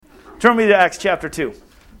Turn me to Acts chapter 2.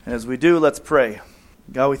 And as we do, let's pray.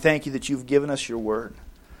 God, we thank you that you've given us your word.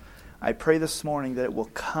 I pray this morning that it will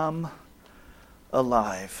come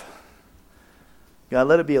alive. God,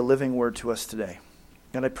 let it be a living word to us today.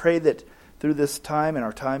 And I pray that through this time and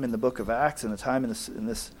our time in the book of Acts and the time in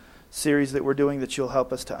this series that we're doing, that you'll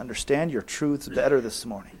help us to understand your truths better this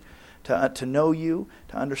morning. To know you,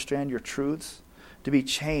 to understand your truths, to be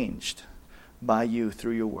changed by you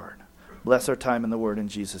through your word. Bless our time in the word in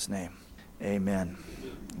Jesus' name. Amen.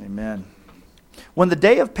 Amen. When the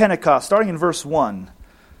day of Pentecost, starting in verse 1,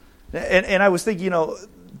 and I was thinking,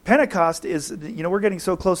 Pentecost is, we're getting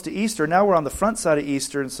so close to Easter. Now we're on the front side of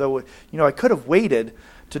Easter, and so, I could have waited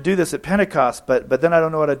to do this at Pentecost, but then I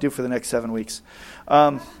don't know what I'd do for the next 7 weeks.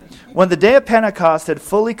 When the day of Pentecost had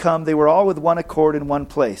fully come, they were all with one accord in one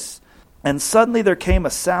place. And suddenly there came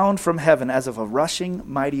a sound from heaven as of a rushing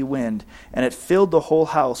mighty wind, and it filled the whole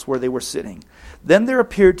house where they were sitting. Then there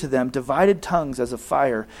appeared to them divided tongues as of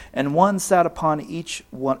fire, and one sat upon each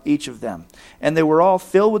of them. And they were all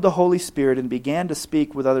filled with the Holy Spirit and began to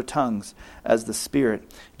speak with other tongues as the Spirit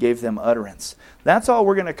gave them utterance. That's all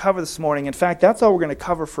we're going to cover this morning. In fact, that's all we're going to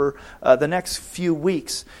cover for the next few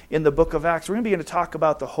weeks in the book of Acts. We're going to begin to talk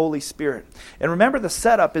about the Holy Spirit. And remember, the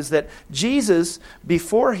setup is that Jesus,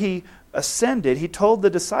 before he ascended, he told the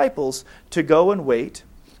disciples to go and wait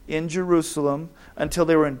in Jerusalem until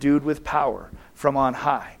they were endued with power from on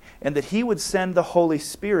high, and that he would send the Holy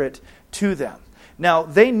Spirit to them. Now,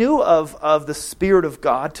 they knew of the Spirit of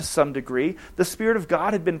God to some degree. The Spirit of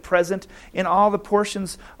God had been present in all the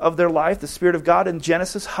portions of their life. The Spirit of God in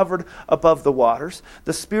Genesis hovered above the waters.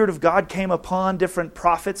 The Spirit of God came upon different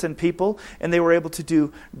prophets and people, and they were able to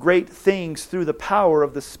do great things through the power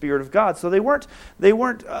of the Spirit of God. So they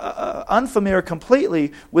weren't unfamiliar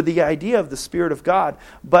completely with the idea of the Spirit of God.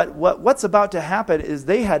 But what's about to happen is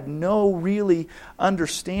they had no really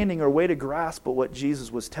understanding or way to grasp what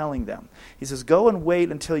Jesus was telling them. He says, go and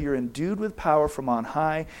wait until you're endued with power from on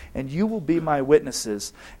high, and you will be my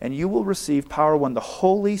witnesses, and you will receive power when the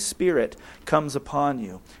Holy Spirit comes upon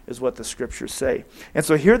you, is what the Scriptures say. And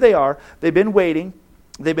so here they are. They've been waiting.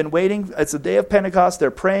 It's the day of Pentecost.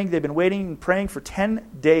 They're praying. They've been waiting and praying for 10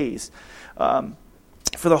 days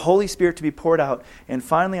for the Holy Spirit to be poured out. And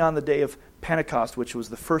finally on the day of Pentecost, which was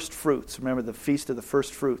the first fruits, remember the Feast of the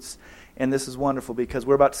First Fruits. And this is wonderful because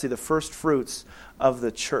we're about to see the first fruits of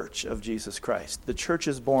the church of Jesus Christ. The church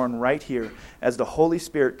is born right here as the Holy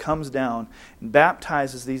Spirit comes down and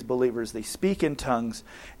baptizes these believers. They speak in tongues,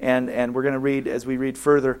 and we're going to read, as we read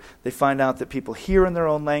further, they find out that people hear in their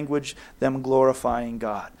own language them glorifying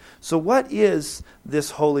God. So what is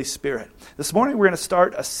this Holy Spirit? This morning we're going to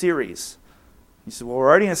start a series. You said, well, we're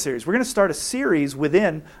already in a series. We're going to start a series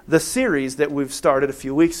within the series that we've started a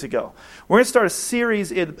few weeks ago. We're going to start a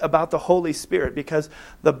series about the Holy Spirit because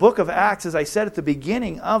the book of Acts, as I said at the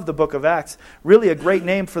beginning of the book of Acts, really a great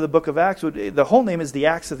name for the book of Acts. The whole name is the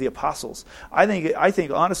Acts of the Apostles. I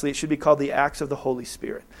think honestly it should be called the Acts of the Holy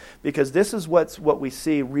Spirit because this is what we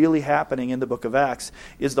see really happening in the book of Acts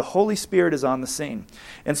is the Holy Spirit is on the scene.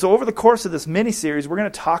 And so over the course of this mini-series, we're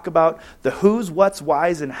going to talk about the who's, what's,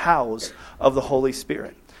 why's, and how's of the Holy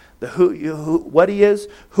Spirit. The what he is,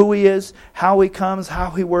 who he is, how he comes,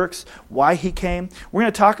 how he works, why he came. We're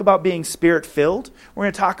going to talk about being Spirit-filled. We're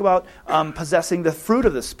going to talk about possessing the fruit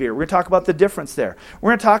of the Spirit. We're going to talk about the difference there.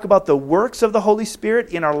 We're going to talk about the works of the Holy Spirit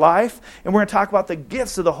in our life, and we're going to talk about the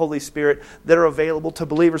gifts of the Holy Spirit that are available to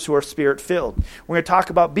believers who are Spirit-filled. We're going to talk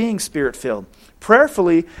about being Spirit-filled.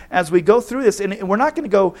 Prayerfully, as we go through this, and we're not going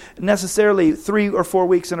to go necessarily 3 or 4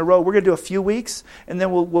 weeks in a row. We're going to do a few weeks, and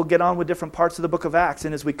then we'll get on with different parts of the book of Acts.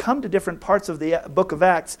 And as we come to different parts of the book of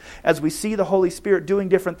Acts, as we see the Holy Spirit doing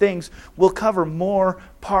different things, we'll cover more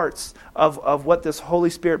parts of what this Holy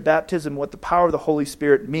Spirit baptism, what the power of the Holy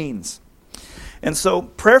Spirit means. And so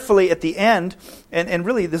prayerfully at the end, and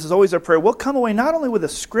really this is always our prayer, we'll come away not only with a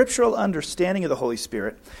scriptural understanding of the Holy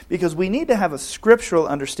Spirit, because we need to have a scriptural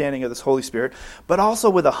understanding of this Holy Spirit, but also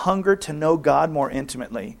with a hunger to know God more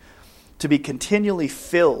intimately, to be continually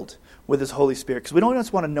filled with His Holy Spirit. Because we don't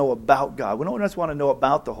just want to know about God. We don't just want to know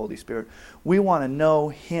about the Holy Spirit. We want to know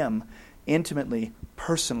Him intimately,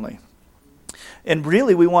 personally. And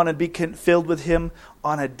really, we want to be filled with Him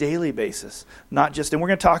on a daily basis. Not just, and we're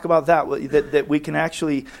going to talk about that we can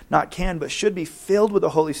actually, but should be filled with the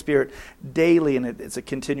Holy Spirit daily, and it's a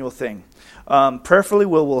continual thing. Prayerfully,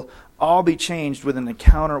 we'll all be changed with an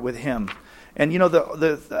encounter with Him. And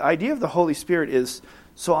the idea of the Holy Spirit is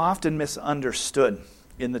so often misunderstood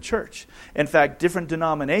in the church. In fact, different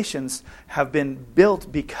denominations have been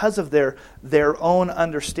built because of their own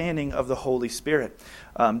understanding of the Holy Spirit.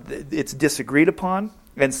 It's disagreed upon.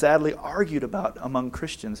 and sadly argued about among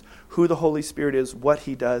Christians, who the Holy Spirit is, what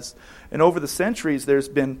he does. And over the centuries, there's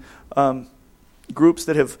been groups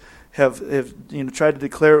that have tried to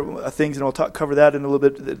declare things, and we'll cover that in a little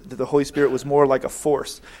bit, that the Holy Spirit was more like a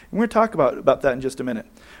force. And we're going to talk about that in just a minute.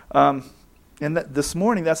 And this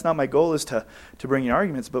morning, that's not my goal, is to bring you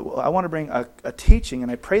arguments, but I want to bring a teaching,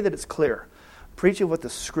 and I pray that it's clear. Preaching what the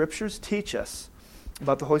Scriptures teach us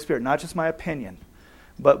about the Holy Spirit, not just my opinion,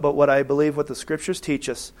 but what I believe what the Scriptures teach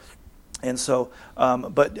us. And so,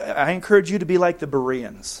 but I encourage you to be like the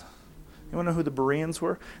Bereans. You want to know who the Bereans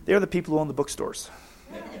were? They're the people who own the bookstores.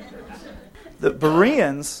 The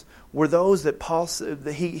Bereans were those that Paul said,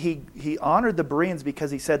 he honored the Bereans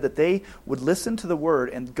because he said that they would listen to the Word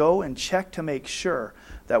and go and check to make sure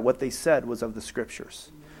that what they said was of the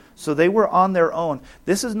Scriptures. So they were on their own.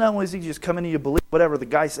 This is not only easy to just come in and you believe whatever the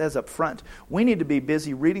guy says up front. We need to be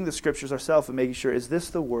busy reading the Scriptures ourselves and making sure, is this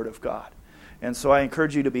the Word of God? And so I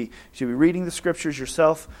encourage you to be reading the Scriptures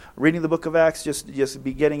yourself, reading the book of Acts, just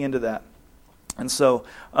be getting into that. And so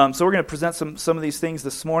we're going to present some of these things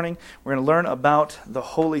this morning. We're going to learn about the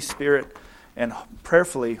Holy Spirit, and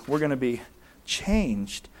prayerfully, we're going to be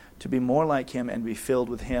changed to be more like Him and be filled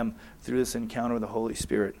with Him through this encounter with the Holy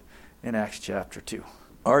Spirit in Acts chapter 2.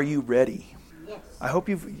 Are you ready? Yes. I hope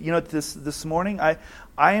this morning, I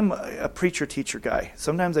am a preacher-teacher guy.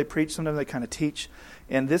 Sometimes I preach, sometimes I kind of teach.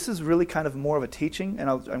 And this is really kind of more of a teaching, and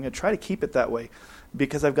I'm going to try to keep it that way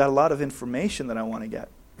because I've got a lot of information that I want to get.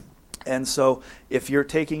 And so if you're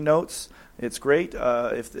taking notes, it's great.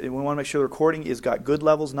 If we want to make sure the recording has got good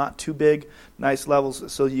levels, not too big, nice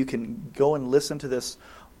levels, so you can go and listen to this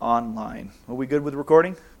online. Are we good with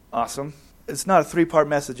recording? Awesome. It's not a 3-part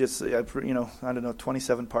message. It's,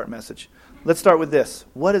 27-part message. Let's start with this.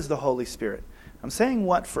 What is the Holy Spirit? I'm saying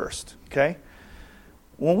what first, okay?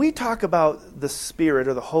 When we talk about the Spirit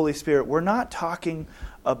or the Holy Spirit, we're not talking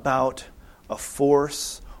about a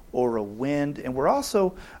force or a wind, and we're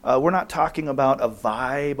not talking about a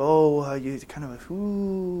vibe, you kind of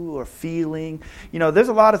or feeling. There's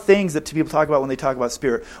a lot of things that people talk about when they talk about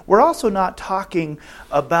Spirit. We're also not talking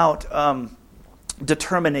about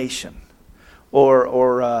determination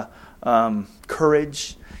or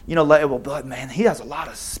courage. Man, he has a lot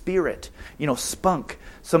of spirit. Spunk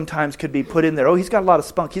sometimes could be put in there. Oh, he's got a lot of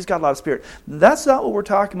spunk. He's got a lot of spirit. That's not what we're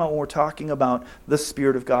talking about when we're talking about the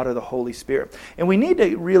Spirit of God or the Holy Spirit. And we need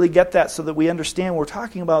to really get that so that we understand when we're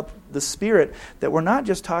talking about the Spirit, that we're not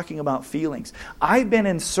just talking about feelings. I've been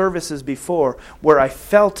in services before where I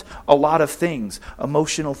felt a lot of things,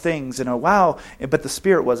 emotional things, and but the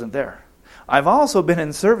Spirit wasn't there. I've also been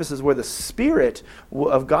in services where the Spirit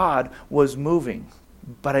of God was moving,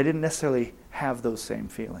 but I didn't necessarily have those same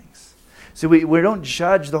feelings. So we don't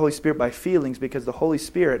judge the Holy Spirit by feelings, because the Holy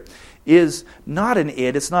Spirit is not an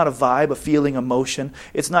it. It's not a vibe, a feeling, emotion.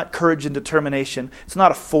 It's not courage and determination. It's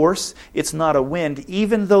not a force. It's not a wind,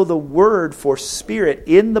 even though the word for spirit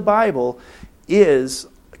in the Bible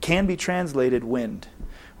can be translated wind.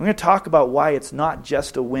 We're going to talk about why it's not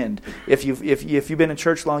just a wind. If you've been in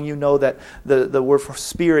church long, you know that the word for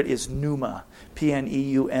spirit is pneuma,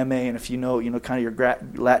 P-N-E-U-M-A. And if you know kind of your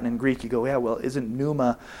Latin and Greek, you go, yeah, well, isn't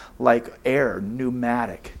pneuma like air,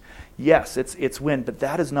 pneumatic? Yes, it's wind, but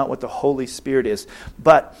that is not what the Holy Spirit is.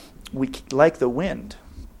 But like the wind,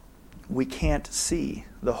 we can't see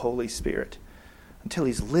the Holy Spirit until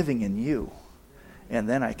He's living in you, and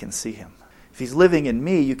then I can see Him. If He's living in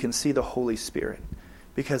me, you can see the Holy Spirit,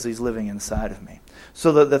 because He's living inside of me.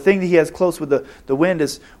 So the thing that He has close with the wind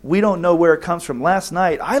is we don't know where it comes from. Last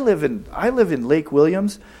night, I live in Lake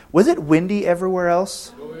Williams. Was it windy everywhere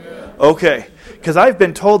else? Oh, yeah. Okay, because I've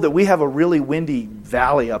been told that we have a really windy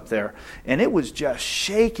valley up there, and it was just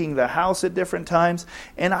shaking the house at different times,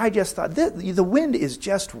 and I just thought, the wind is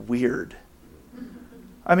just weird.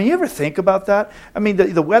 I mean, you ever think about that? I mean,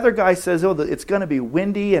 the weather guy says, it's going to be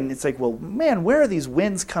windy, and it's like, well, man, where are these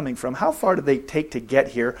winds coming from? How far do they take to get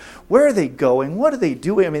here? Where are they going? What are they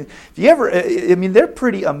doing? I mean, they're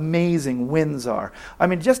pretty amazing, winds are. I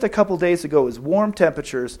mean, just a couple days ago, it was warm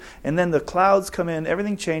temperatures, and then the clouds come in,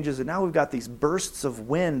 everything changes, and now we've got these bursts of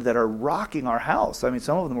wind that are rocking our house. I mean,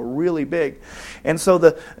 some of them are really big. And so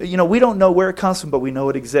we don't know where it comes from, but we know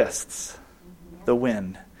it exists, the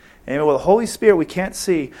wind. And the Holy Spirit we can't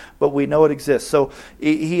see, but we know it exists. So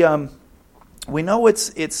we know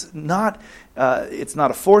it's not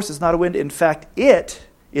a force, it's not a wind. In fact, it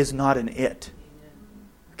is not an it.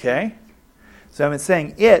 Okay? So I've been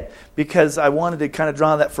saying it because I wanted to kind of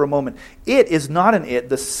draw on that for a moment. It is not an it.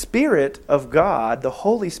 The Spirit of God, the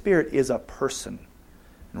Holy Spirit, is a person.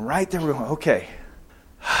 And right there we're going, okay,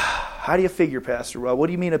 how do you figure, Pastor? Well, what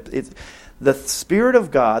do you mean? The Spirit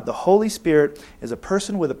of God, the Holy Spirit, is a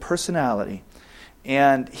person with a personality,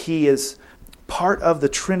 and He is part of the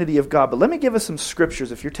Trinity of God. But let me give us some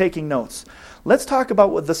scriptures if you're taking notes. Let's talk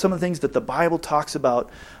about some of the things that the Bible talks about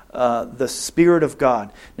the Spirit of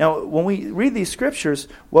God. Now, when we read these scriptures,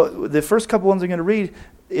 the first couple ones I'm going to read,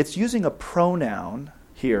 it's using a pronoun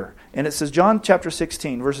here. And it says, John chapter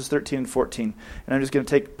 16, verses 13 and 14. And I'm just going to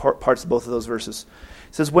take parts of both of those verses.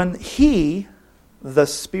 It says, when He, the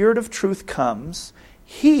Spirit of truth, comes,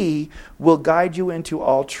 He will guide you into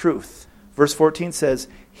all truth. Verse 14 says,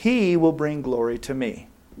 He will bring glory to me.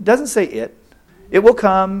 It doesn't say it. It will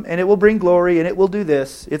come, and it will bring glory, and it will do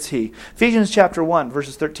this. It's He. Ephesians chapter 1,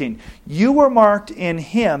 verses 13. You were marked in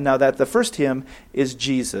Him. Now that the first Him is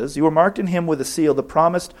Jesus. You were marked in Him with a seal, the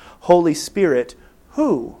promised Holy Spirit,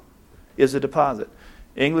 who is a deposit.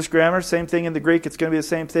 English grammar, same thing in the Greek. It's going to be the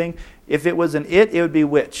same thing. If it was an it would be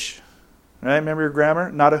which. Right? Remember your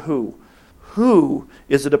grammar? Not a who. Who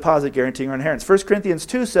is a deposit guaranteeing our inheritance. 1 Corinthians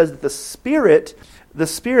 2 says that the Spirit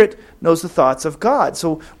knows the thoughts of God.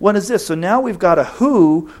 So what is this? So now we've got a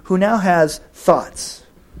who now has thoughts.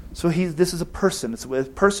 So this is a person. It's a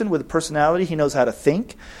person with a personality. He knows how to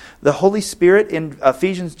think. The Holy Spirit in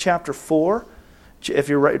Ephesians chapter 4, if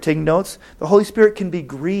you're taking notes, the Holy Spirit can be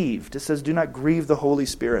grieved. It says, do not grieve the Holy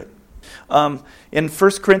Spirit. In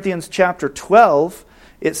 1 Corinthians chapter 12,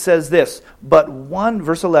 it says this,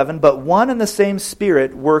 verse 11, but one and the same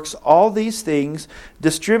Spirit works all these things,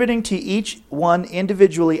 distributing to each one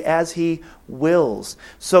individually as He wills.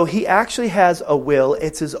 So He actually has a will.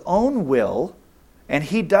 It's His own will, and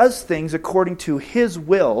He does things according to His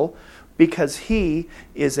will because He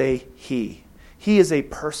is a He. He is a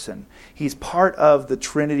person. He's part of the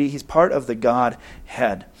Trinity. He's part of the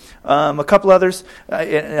Godhead. A couple others.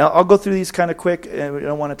 And I'll go through these kind of quick. And we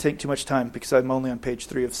don't want to take too much time because I'm only on page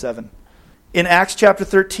 3 of 7. In Acts chapter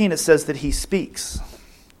 13, it says that He speaks.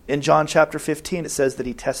 In John chapter 15, it says that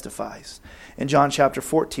He testifies. In John chapter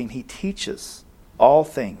 14, He teaches all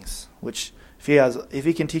things. Which, if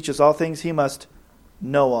He can teach us all things, He must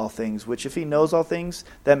know all things. Which, if He knows all things,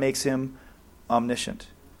 that makes Him omniscient.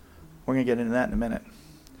 We're going to get into that in a minute.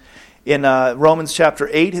 In Romans chapter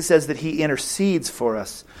 8, it says that He intercedes for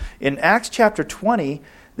us. In Acts chapter 20,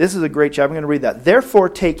 this is a great chapter. I'm going to read that. Therefore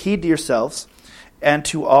take heed to yourselves and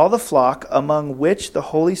to all the flock among which the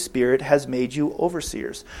Holy Spirit has made you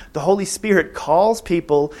overseers. The Holy Spirit calls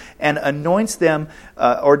people and anoints them,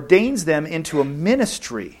 ordains them into a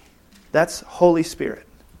ministry. That's Holy Spirit.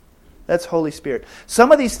 That's Holy Spirit.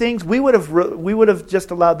 Some of these things, we would have just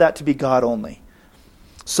allowed that to be God only.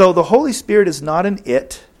 So the Holy Spirit is not an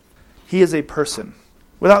it. He is a person.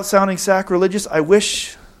 Without sounding sacrilegious, I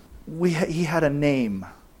wish He had a name.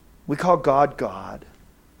 We call God, God.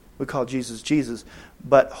 We call Jesus, Jesus.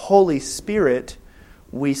 But Holy Spirit,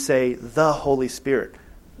 we say the Holy Spirit.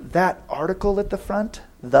 That article at the front,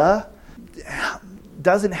 the,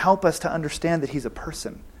 doesn't help us to understand that He's a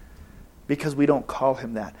person because we don't call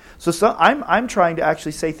Him that. So I'm trying to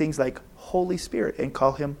actually say things like Holy Spirit and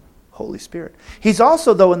call Him Holy Spirit. He's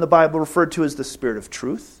also, though, in the Bible referred to as the Spirit of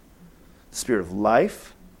truth, the Spirit of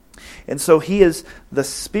life. And so He is the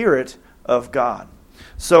Spirit of God.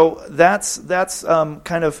 So that's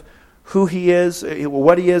kind of who He is,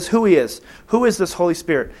 what He is, who He is. Who is this Holy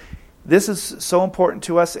Spirit? This is so important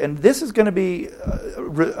to us, and this is going to be,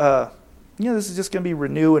 this is just going to be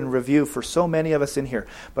renew and review for so many of us in here.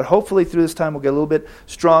 But hopefully through this time we'll get a little bit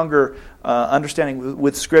stronger understanding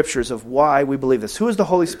with Scriptures of why we believe this. Who is the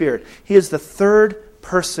Holy Spirit? He is the third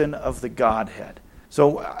person of the Godhead.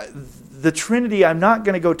 So the Trinity, I'm not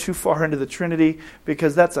going to go too far into the Trinity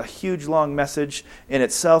because that's a huge, long message in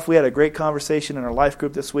itself. We had a great conversation in our life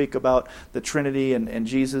group this week about the Trinity and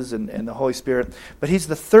Jesus and the Holy Spirit. But He's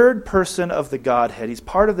the third person of the Godhead. He's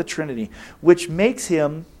part of the Trinity, which makes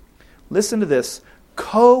Him, listen to this,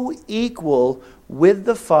 co-equal with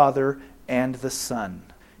the Father and the Son.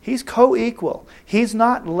 He's co-equal. He's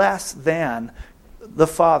not less than the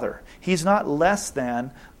Father. He's not less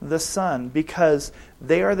than the Son because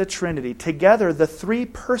they are the Trinity. Together, the three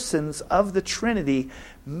persons of the Trinity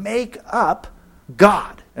make up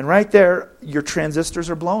God. And right there, your transistors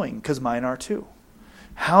are blowing because mine are too.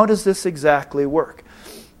 How does this exactly work?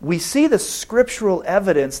 We see the scriptural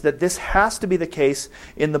evidence that this has to be the case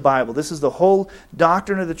in the Bible. This is the whole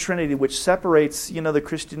doctrine of the Trinity, which separates, the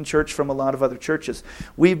Christian church from a lot of other churches.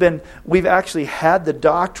 We've actually had the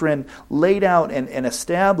doctrine laid out and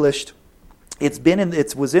established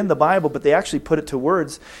It was in the Bible, but they actually put it to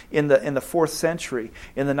words in the 4th century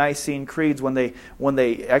in the Nicene Creeds when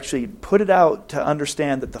they actually put it out to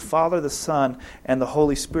understand that the Father, the Son, and the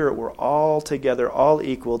Holy Spirit were all together, all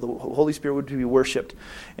equal. The Holy Spirit would be worshipped,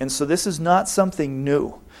 and so this is not something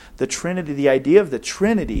new. The Trinity, the idea of the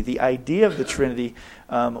Trinity,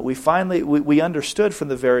 we understood from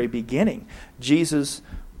the very beginning. Jesus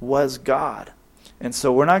was God, and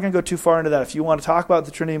so we're not going to go too far into that. If you want to talk about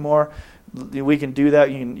the Trinity more, we can do that.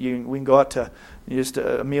 We can go out to just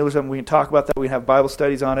a meal or something. We can talk about that. We can have Bible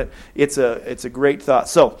studies on it. It's a great thought.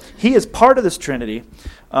 So he is part of this Trinity.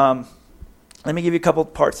 Let me give you a couple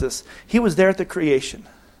parts of this. He was there at the creation.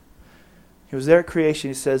 He was there at creation.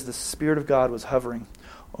 He says the Spirit of God was hovering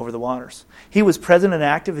over the waters. He was present and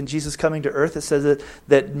active in Jesus coming to earth. It says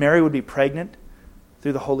that Mary would be pregnant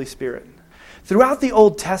through the Holy Spirit. Throughout the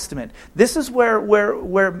Old Testament, this is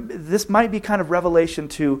where this might be kind of revelation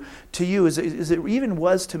to you, as it even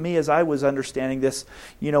was to me as I was understanding this,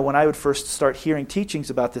 when I would first start hearing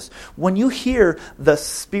teachings about this. When you hear the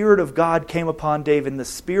Spirit of God came upon David, and the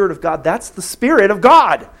Spirit of God, that's the Spirit of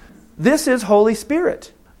God. This is Holy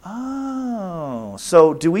Spirit. Oh,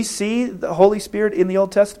 so do we see the Holy Spirit in the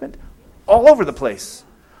Old Testament? All over the place.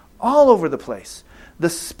 All over the place. The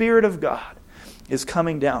Spirit of God is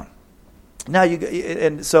coming down. Now,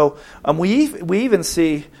 we even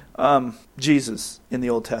see Jesus in the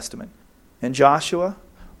Old Testament. And Joshua,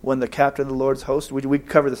 when the captain of the Lord's host, we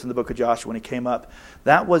covered this in the book of Joshua when he came up,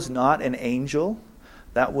 that was not an angel,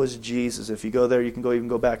 that was Jesus. If you go there, you can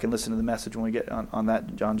go back and listen to the message when we get on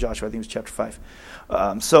that, John Joshua, I think it was chapter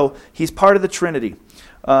 5. So he's part of the Trinity.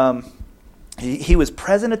 He was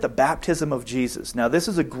present at the baptism of Jesus. Now, this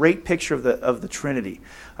is a great picture of the Trinity.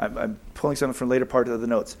 I'm pulling something from later part of the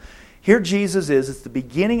notes. Here Jesus is, it's the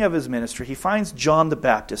beginning of his ministry. He finds John the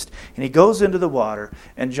Baptist, and he goes into the water,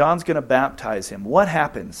 and John's going to baptize him. What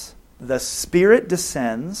happens? The Spirit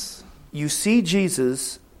descends, you see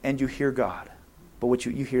Jesus, and you hear God. But what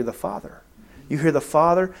you hear the Father. You hear the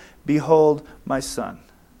Father, behold my Son.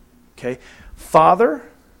 Okay? Father,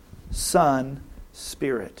 Son,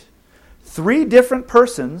 Spirit. 3 different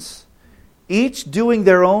persons, each doing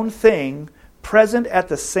their own thing, present at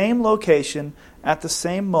the same location, at the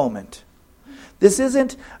same moment. This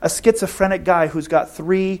isn't a schizophrenic guy who's got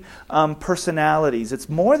 3 personalities. It's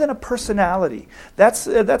more than a personality. That's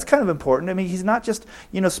kind of important. I mean, he's not just,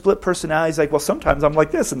 split personalities like, well, sometimes I'm like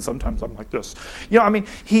this and sometimes I'm like this.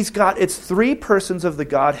 It's 3 persons of the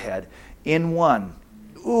Godhead in one.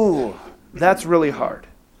 Ooh, that's really hard.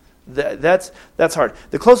 That's hard.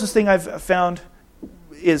 The closest thing I've found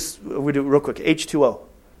is, we do it real quick, H2O.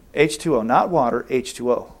 H2O, not water,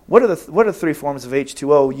 H2O. What are the 3 forms of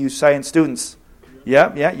H2O, you science students?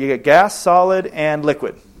 Yeah, you get gas, solid, and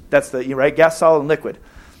liquid. That's right, gas, solid, and liquid.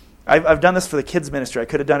 I've done this for the kids' ministry. I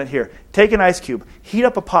could have done it here. Take an ice cube, heat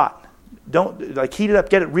up a pot. Don't, heat it up,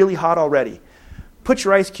 get it really hot already. Put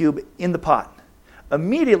your ice cube in the pot.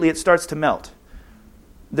 Immediately it starts to melt.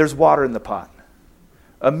 There's water in the pot.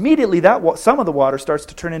 Immediately some of the water starts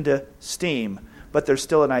to turn into steam, but there's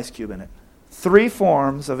still an ice cube in it. 3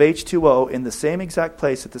 forms of H2O in the same exact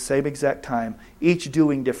place at the same exact time, each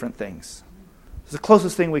doing different things. It's the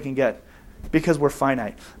closest thing we can get because we're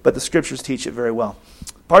finite, but the Scriptures teach it very well.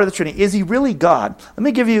 Part of the Trinity. Is he really God? Let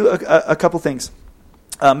me give you a couple things.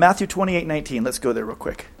 Matthew 28:19. Let's go there real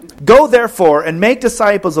quick. Go therefore and make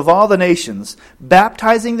disciples of all the nations,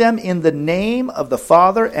 baptizing them in the name of the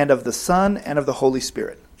Father and of the Son and of the Holy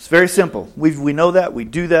Spirit. It's very simple. We know that. We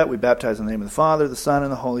do that. We baptize in the name of the Father, the Son,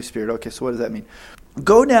 and the Holy Spirit. Okay, so what does that mean?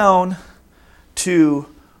 Go down to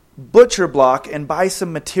Butcher Block and buy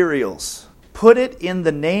some materials. Put it in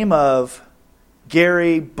the name of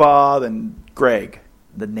Gary, Bob, and Greg.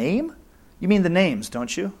 The name? You mean the names,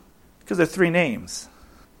 don't you? Because there are 3 names.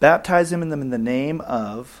 Baptize him in them in the name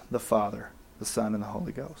of the Father, the Son, and the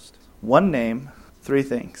Holy Ghost. 1 name, 3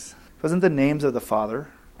 things. It wasn't the names of the Father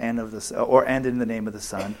and in the name of the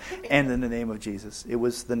Son and in the name of Jesus. It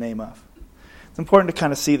was the name of. It's important to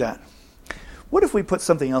kind of see that. What if we put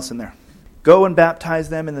something else in there? Go and baptize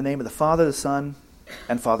them in the name of the Father, the Son,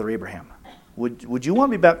 and Father Abraham. Would you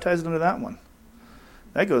want to be baptized under that one?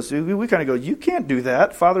 That goes. We kind of go, you can't do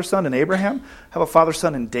that. Father, Son, and Abraham. How about Father,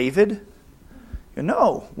 Son, and David?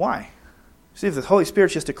 No. Why? See, if the Holy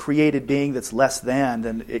Spirit's just a created being that's less than,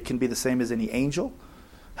 then it can be the same as any angel.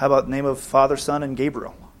 How about the name of Father, Son, and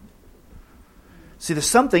Gabriel? See, there's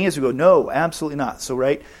something we go, no, absolutely not. So,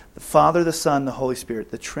 right, the Father, the Son, the Holy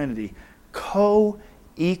Spirit, the Trinity,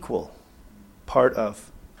 co-equal part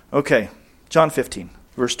of. Okay, John 15,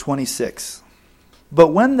 verse 26. But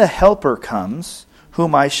when the Helper comes,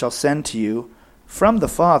 whom I shall send to you from the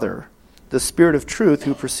Father, the Spirit of truth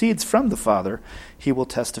who proceeds from the Father, he will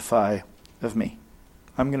testify of me.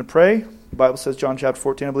 I'm going to pray. The Bible says, John chapter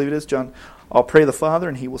 14, I believe it is. John, I'll pray the Father,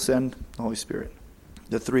 and he will send the Holy Spirit.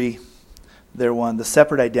 The three, they're one. The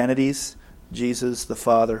separate identities, Jesus, the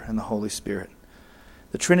Father, and the Holy Spirit.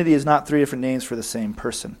 The Trinity is not three different names for the same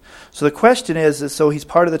person. So the question is so he's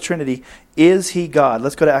part of the Trinity, is he God?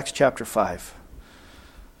 Let's go to Acts chapter 5.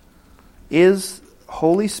 Is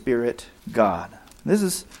Holy Spirit God? This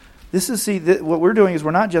is what we're doing is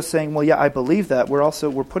we're not just saying, well, yeah, I believe that.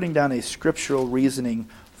 We're putting down a scriptural reasoning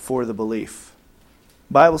for the belief.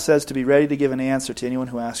 The Bible says to be ready to give an answer to anyone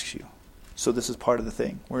who asks you. So this is part of the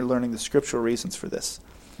thing. We're learning the scriptural reasons for this.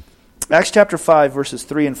 Acts chapter 5, verses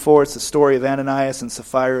 3 and 4, it's the story of Ananias and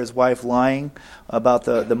Sapphira, his wife, lying about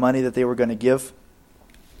the money that they were going to give.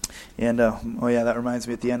 And, that reminds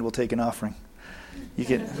me, at the end we'll take an offering. You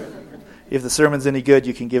can, if the sermon's any good,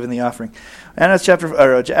 you can give in the offering. Acts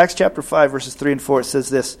chapter 5, verses 3 and 4, it says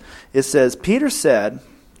this. It says, Peter said,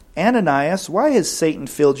 Ananias, why has Satan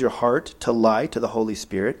filled your heart to lie to the Holy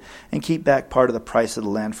Spirit and keep back part of the price of the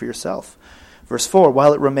land for yourself? Verse 4,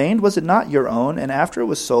 while it remained, was it not your own? And after it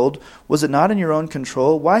was sold, was it not in your own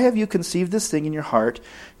control? Why have you conceived this thing in your heart?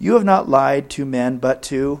 You have not lied to men, but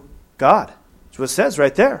to God. That's what it says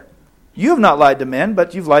right there. You have not lied to men,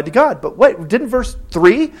 but you've lied to God. But wait, didn't verse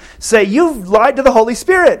 3 say you've lied to the Holy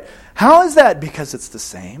Spirit? How is that? Because it's the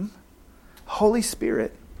same. Holy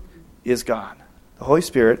Spirit is God. The Holy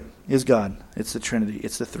Spirit is God. It's the Trinity.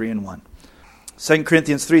 It's the three in one. 2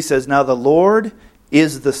 Corinthians 3 says, now the Lord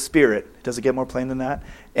is the Spirit. Does it get more plain than that?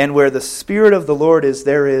 And where the Spirit of the Lord is,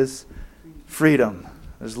 there is freedom.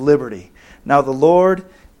 There's liberty. Now the Lord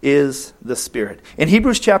is the Spirit. In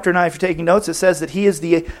Hebrews chapter 9, if you're taking notes, it says that He is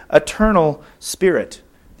the eternal Spirit.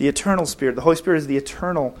 The eternal Spirit. The Holy Spirit is the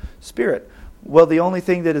eternal Spirit. Well, the only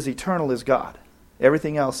thing that is eternal is God.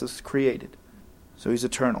 Everything else is created. So He's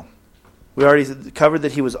eternal. We already covered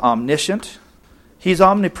that He was omniscient. He's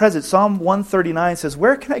omnipresent. Psalm 139 says,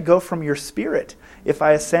 where can I go from your Spirit? If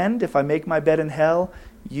I ascend, if I make my bed in hell,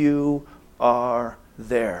 you are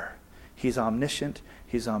there. He's omniscient.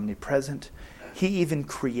 He's omnipresent. He even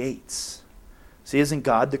creates. See, isn't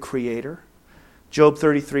God the creator? Job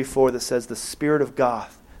 33:4 that says, the Spirit of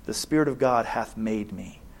God hath made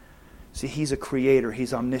me. See, He's a creator.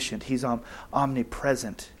 He's omniscient. He's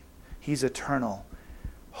omnipresent. He's eternal.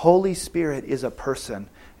 Holy Spirit is a person,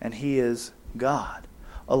 and He is God,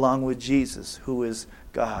 along with Jesus, who is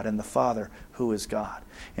God, and the Father, who is God.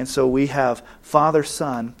 And so we have Father,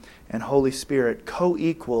 Son, and Holy Spirit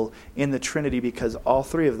co-equal in the Trinity because all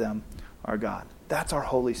three of them are God. That's our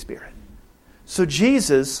Holy Spirit. So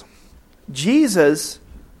Jesus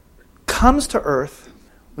comes to earth,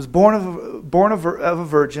 was born of a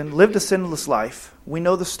virgin, lived a sinless life. We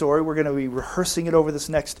know the story. We're going to be rehearsing it over this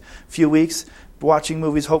next few weeks, watching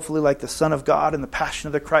movies hopefully like The Son of God and The Passion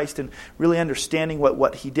of the Christ, and really understanding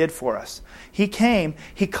what He did for us. He came,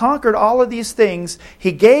 He conquered all of these things.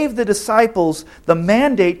 He gave the disciples the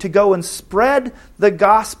mandate to go and spread the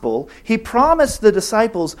gospel. He promised the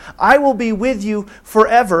disciples, I will be with you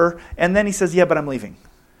forever. And then He says, yeah, but I'm leaving.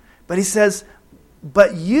 But He says,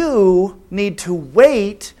 but you need to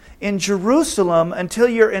wait in Jerusalem until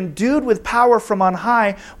you're endued with power from on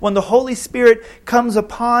high when the Holy Spirit comes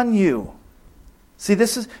upon you. See,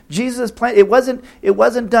 this is Jesus' plan. It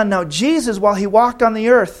wasn't done. Now, Jesus, while He walked on the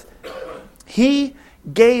earth, He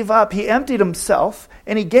gave up. He emptied Himself,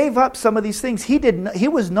 and He gave up some of these things. He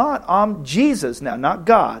was not Jesus now, not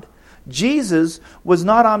God. Jesus was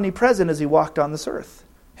not omnipresent as He walked on this earth.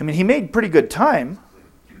 I mean, He made pretty good time.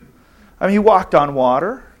 I mean, He walked on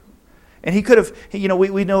water. And He could have,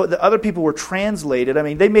 we know that other people were translated. I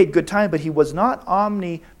mean, they made good time, but He was not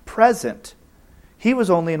omnipresent. He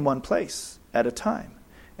was only in one place at a time.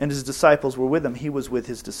 And His disciples were with Him. He was with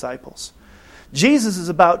His disciples. Jesus is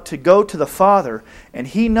about to go to the Father, and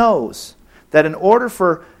He knows that in order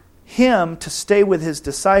for Him to stay with His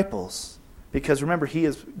disciples, because remember, He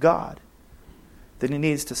is God, then He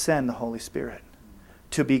needs to send the Holy Spirit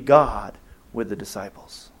to be God with the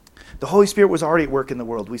disciples. The Holy Spirit was already at work in the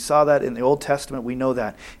world. We saw that in the Old Testament. We know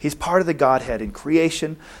that. He's part of the Godhead. In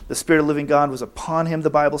creation, the Spirit of the living God was upon Him, the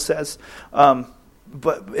Bible says. And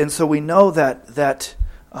so we know that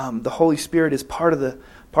the Holy Spirit is part of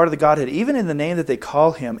the Godhead. Even in the name that they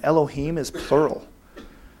call Him, Elohim is plural.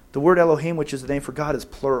 The word Elohim, which is the name for God, is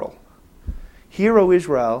plural. Hear, O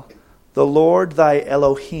Israel, the Lord thy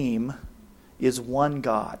Elohim is one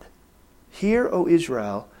God. Hear, O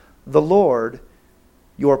Israel, the Lord,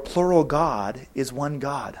 your plural God, is one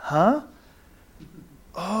God. Huh?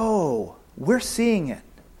 Oh, we're seeing it.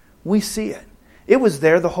 We see it. It was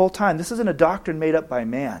there the whole time. This isn't a doctrine made up by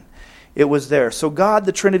man. It was there. So God,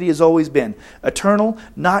 the Trinity, has always been eternal,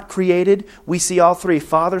 not created. We see all three,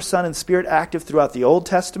 Father, Son, and Spirit, active throughout the Old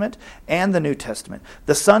Testament and the New Testament.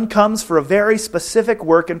 The Son comes for a very specific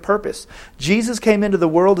work and purpose. Jesus came into the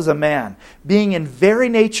world as a man, being in very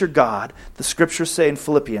nature God, the Scriptures say in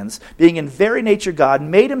Philippians, being in very nature God,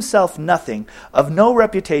 made himself nothing, of no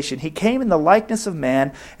reputation. He came in the likeness of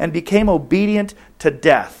man and became obedient to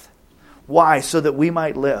death. Why? So that we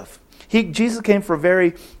might live. Jesus came for a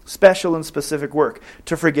very special and specific work,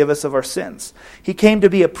 to forgive us of our sins. He came to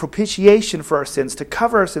be a propitiation for our sins, to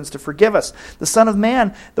cover our sins, to forgive us. The Son of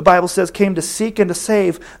Man, the Bible says, came to seek and to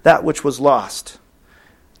save that which was lost.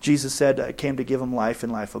 Jesus said, I came to give him life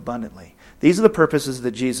and life abundantly. These are the purposes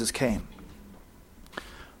that Jesus came.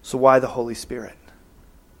 So why the Holy Spirit?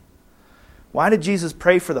 Why did Jesus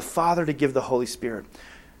pray for the Father to give the Holy Spirit?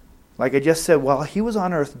 Like I just said, while he was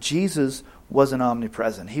on earth, Jesus wasn't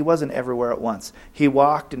omnipresent. He wasn't everywhere at once. He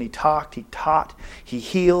walked and he talked, he taught, he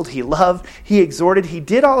healed, he loved, he exhorted. He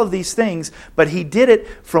did all of these things, but he did it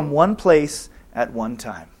from one place at one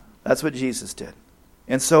time. That's what Jesus did.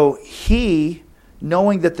 And so he,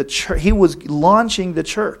 knowing that the church, he was launching the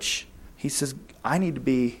church, he says, I need to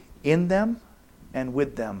be in them and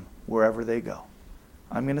with them wherever they go.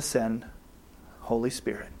 I'm going to send Holy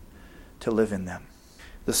Spirit to live in them.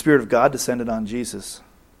 The Spirit of God descended on Jesus.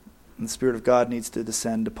 And the Spirit of God needs to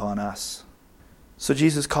descend upon us. So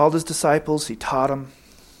Jesus called his disciples, he taught them,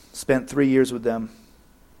 spent 3 years with them,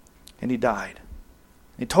 and he died.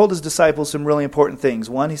 He told his disciples some really important things.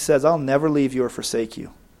 One, he says, I'll never leave you or forsake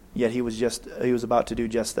you. Yet he was about to do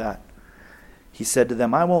just that. He said to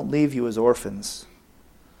them, I won't leave you as orphans.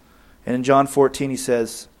 And in John 14 he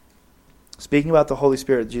says, speaking about the Holy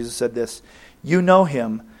Spirit, Jesus said this, you know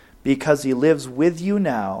him because he lives with you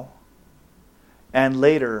now and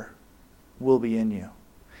later will be in you.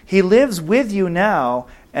 He lives with you now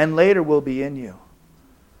and later will be in you.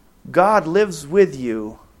 God lives with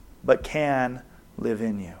you but can live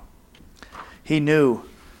in you. He knew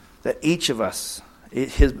that each of us,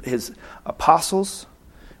 his apostles,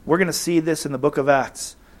 we're going to see this in the book of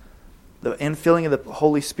Acts. The infilling of the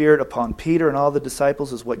Holy Spirit upon Peter and all the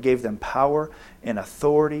disciples is what gave them power and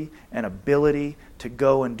authority and ability to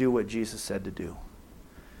go and do what Jesus said to do.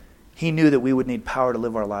 He knew that we would need power to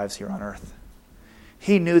live our lives here on earth.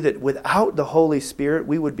 He knew that without the Holy Spirit,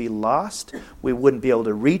 we would be lost. We wouldn't be able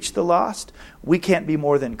to reach the lost. We can't be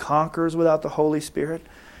more than conquerors without the Holy Spirit.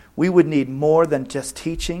 We would need more than just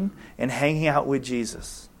teaching and hanging out with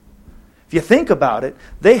Jesus. If you think about it,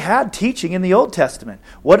 they had teaching in the Old Testament.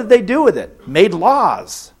 What did they do with it? Made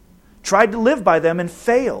laws. Tried to live by them and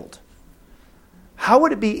failed. How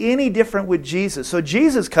would it be any different with Jesus? So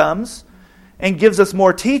Jesus comes and gives us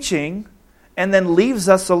more teaching and then leaves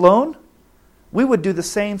us alone? We would do the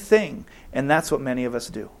same thing, and that's what many of us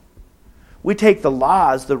do. We take the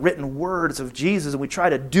laws, the written words of Jesus, and we try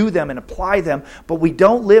to do them and apply them, but we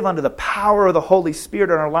don't live under the power of the Holy Spirit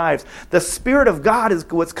in our lives. The Spirit of God is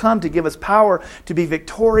what's come to give us power to be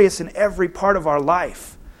victorious in every part of our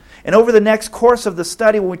life. And over the next course of the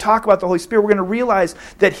study, when we talk about the Holy Spirit, we're going to realize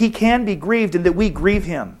that He can be grieved and that we grieve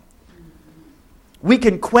Him. We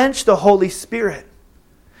can quench the Holy Spirit.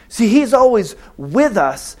 See, He's always with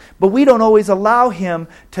us, but we don't always allow Him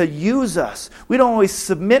to use us. We don't always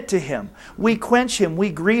submit to Him. We quench Him. We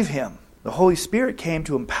grieve Him. The Holy Spirit came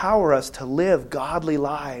to empower us to live godly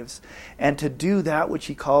lives and to do that which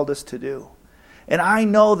He called us to do. And I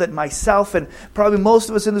know that myself and probably most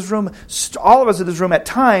of us in this room, all of us in this room at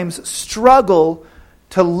times struggle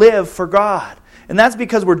to live for God. And that's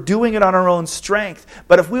because we're doing it on our own strength.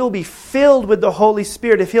 But if we will be filled with the Holy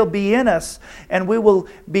Spirit, if He'll be in us, and we will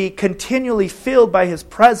be continually filled by His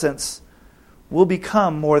presence, we'll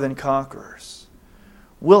become more than conquerors.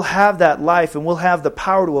 We'll have that life, and we'll have the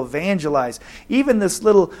power to evangelize. Even this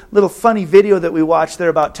little funny video that we watched there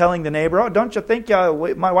about telling the neighbor, oh, don't you think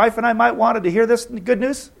my wife and I might wanted to hear this good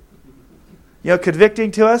news?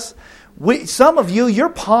 Convicting to us. Some of you, your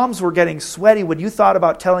palms were getting sweaty when you thought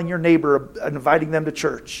about telling your neighbor and inviting them to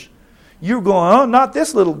church. You're going, oh, not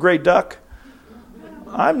this little gray duck.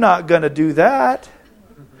 I'm not going to do that.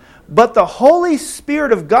 But the Holy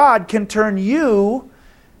Spirit of God can turn you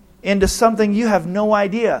into something you have no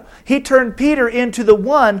idea. He turned Peter into the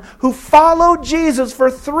one who followed Jesus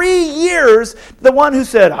for 3 years, the one who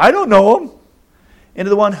said, I don't know Him, into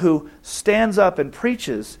the one who stands up and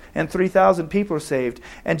preaches, and 3,000 people are saved,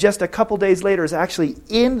 and just a couple days later is actually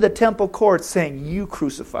in the temple courts saying, you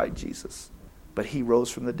crucified Jesus, but He rose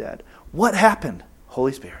from the dead. What happened?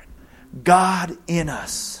 Holy Spirit. God in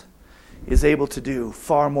us is able to do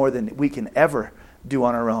far more than we can ever do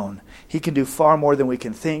on our own. He can do far more than we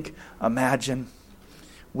can think, imagine.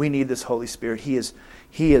 We need this Holy Spirit. He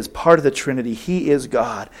is part of the Trinity. He is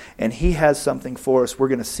God, and He has something for us. We're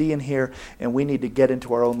going to see and hear, and we need to get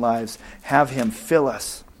into our own lives, have Him fill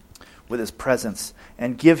us with His presence,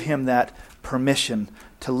 and give Him that permission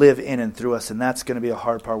to live in and through us. And that's going to be a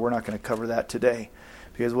hard part. We're not going to cover that today.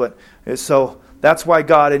 So that's why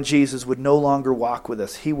God and Jesus would no longer walk with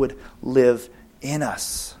us. He would live in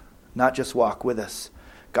us, not just walk with us.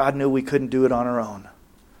 God knew we couldn't do it on our own.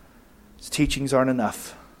 His teachings aren't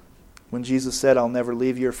enough. When Jesus said, I'll never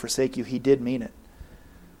leave you or forsake you, He did mean it,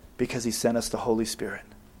 because He sent us the Holy Spirit.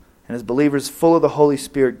 And as believers full of the Holy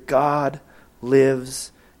Spirit, God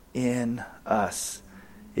lives in us.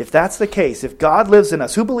 If that's the case, if God lives in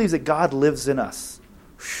us, who believes that God lives in us?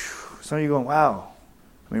 Some of you are going, wow.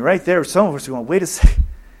 I mean, right there, some of us are going, wait a second.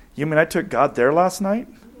 You mean I took God there last night?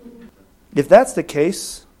 If that's the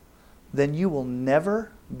case, then you will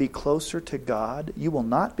never be closer to God. You will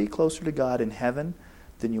not be closer to God in heaven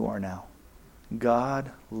than you are now.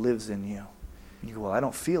 God lives in you. You go, well, I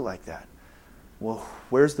don't feel like that. Well,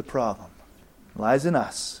 where's the problem? It lies in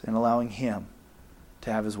us and allowing Him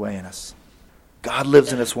to have His way in us. God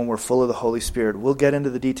lives in us when we're full of the Holy Spirit. We'll get into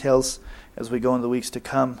the details as we go into the weeks to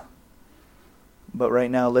come. But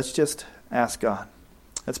right now, let's just ask God.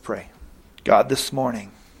 Let's pray. God, this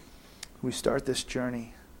morning, we start this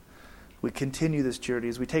journey. We continue this journey.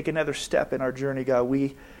 As we take another step in our journey, God,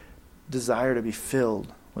 we desire to be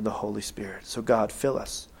filled with the Holy Spirit. So God, fill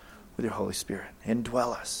us with your Holy Spirit.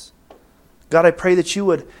 Indwell us. God, I pray that you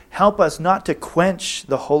would help us not to quench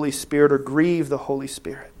the Holy Spirit or grieve the Holy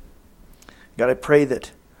Spirit. God, I pray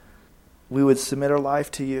that we would submit our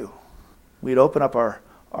life to you. We'd open up our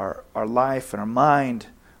life and our mind,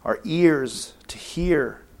 our ears to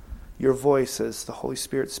hear your voice as the Holy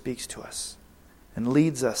Spirit speaks to us and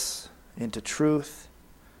leads us into truth,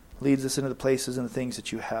 leads us into the places and the things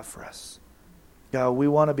that you have for us. God, we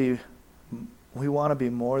want to be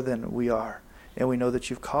more than we are, and we know that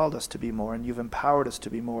you've called us to be more, and you've empowered us to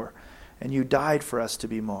be more, and you died for us to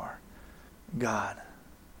be more. God,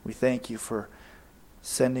 we thank you for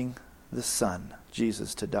sending the Son,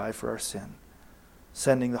 Jesus, to die for our sin,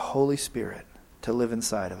 sending the Holy Spirit to live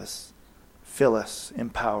inside of us. Fill us,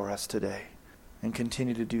 empower us today, and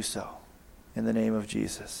continue to do so. In the name of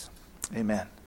Jesus, amen.